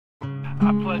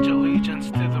I pledge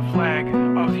allegiance to the flag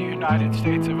of the United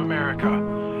States of America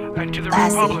and to the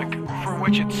republic for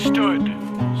which it stood.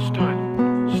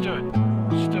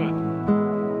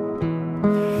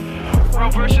 Roe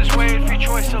Vs Wade, free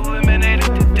choice eliminated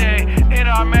today in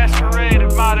our masquerade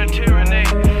of modern tyranny.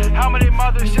 How many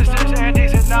mothers, sisters,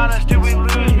 aunties, and nanas do we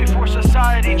lose before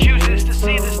society chooses to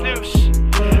see this noose?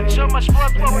 So much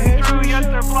blood flowing through, yet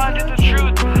they're blind to the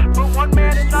truth. But one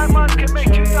man in 9 months can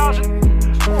make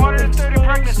 2,430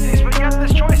 pregnancies. But yet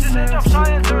this choice isn't of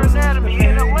science or anatomy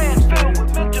in a land filled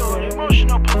with mental and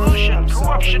emotional pollution,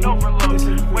 corruption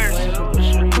overload. Where's the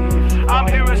solution? I'm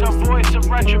here as a voice of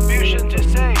retribution to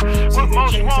say what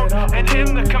most won't, and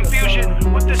in the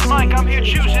confusion with this mic I'm here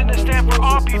choosing to stand for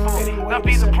all people, not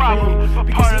be the problem, but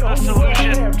part of the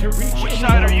solution. Which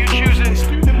side are you choosing?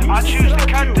 I choose to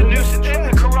cut the nuisance in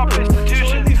the corrupt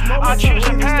institutions. I choose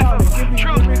a path of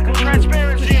truth and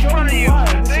transparency in front of you.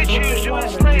 They choose to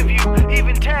enslave you,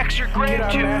 even tax your grave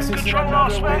to control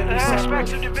all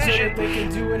aspects of division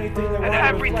and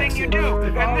everything you do.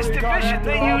 And this division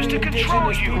they use to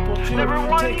control you, never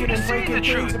wanting you to see the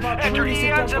truth. After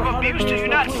eons of abuse, do you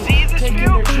not see this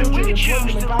view? We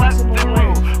choose to let them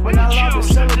rule. We choose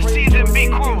to see them be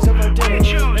cruel. We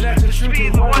choose to be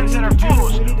the ones that are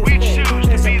fools. We choose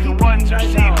to be the ones that are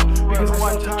evil. We're the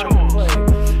ones that are tools.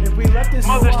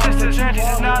 Mothers, sisters, aunties,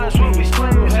 and nanas will be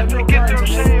slaves if they get their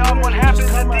say on what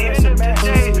happens at the end of the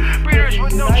day. Breeders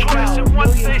with no choice in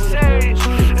what they say.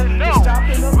 And no,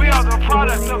 we are the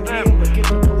product of them.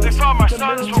 They farm our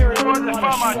sons for war, they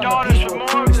farm our daughters for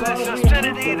morgues. This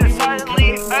obscenity that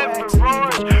silently ever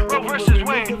roars. Roe Vs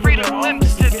Wade, freedom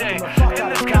limps today. In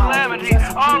this calamity,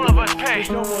 all of us pay.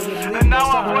 And now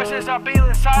our voices are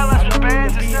being silenced with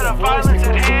bans instead of violence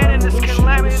at hand. In this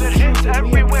calamity that hits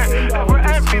everywhere, and for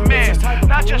every man,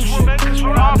 not just women, cause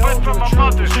we're all birthed from a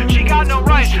mother. She got no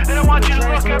right, and I want you to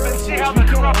look up and see how they're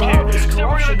corrupt here. So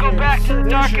we're gonna go back to the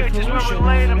dark ages where we're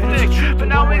laying them thick. But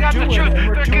now we got the truth,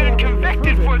 they're getting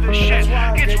convicted for this shit.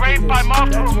 Gets raped by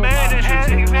multiple men and has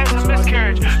a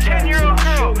miscarriage. 10-year-old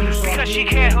girl, because she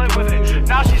can't live with it.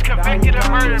 Now she's convicted of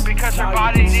murder because her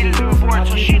body needed to abort.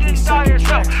 So she didn't die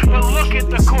herself, but look at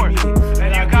the court.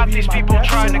 And you got these people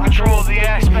trying to control the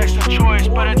aspects of choice,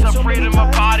 but it's a freedom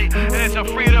of body and it's a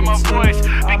freedom of voice.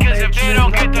 Because if they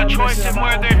don't get the choice in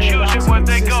where they're choosing where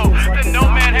they go, then no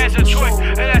man has a choice,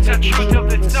 and that's the truth of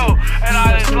the soul. And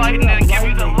I just lighten and give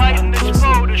you the light in this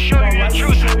flow to show you the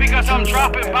truth, because I'm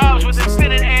dropping bombs with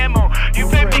infinite ammo. You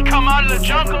made me come out of the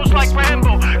jungles like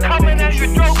Rambo, coming at your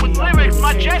throat with lyrics,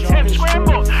 my jets have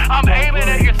scrambled. I'm aiming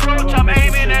at your throats, I'm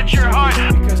aiming at your heart.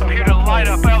 I'm here to light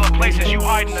up all the places you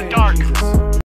hide in the dark.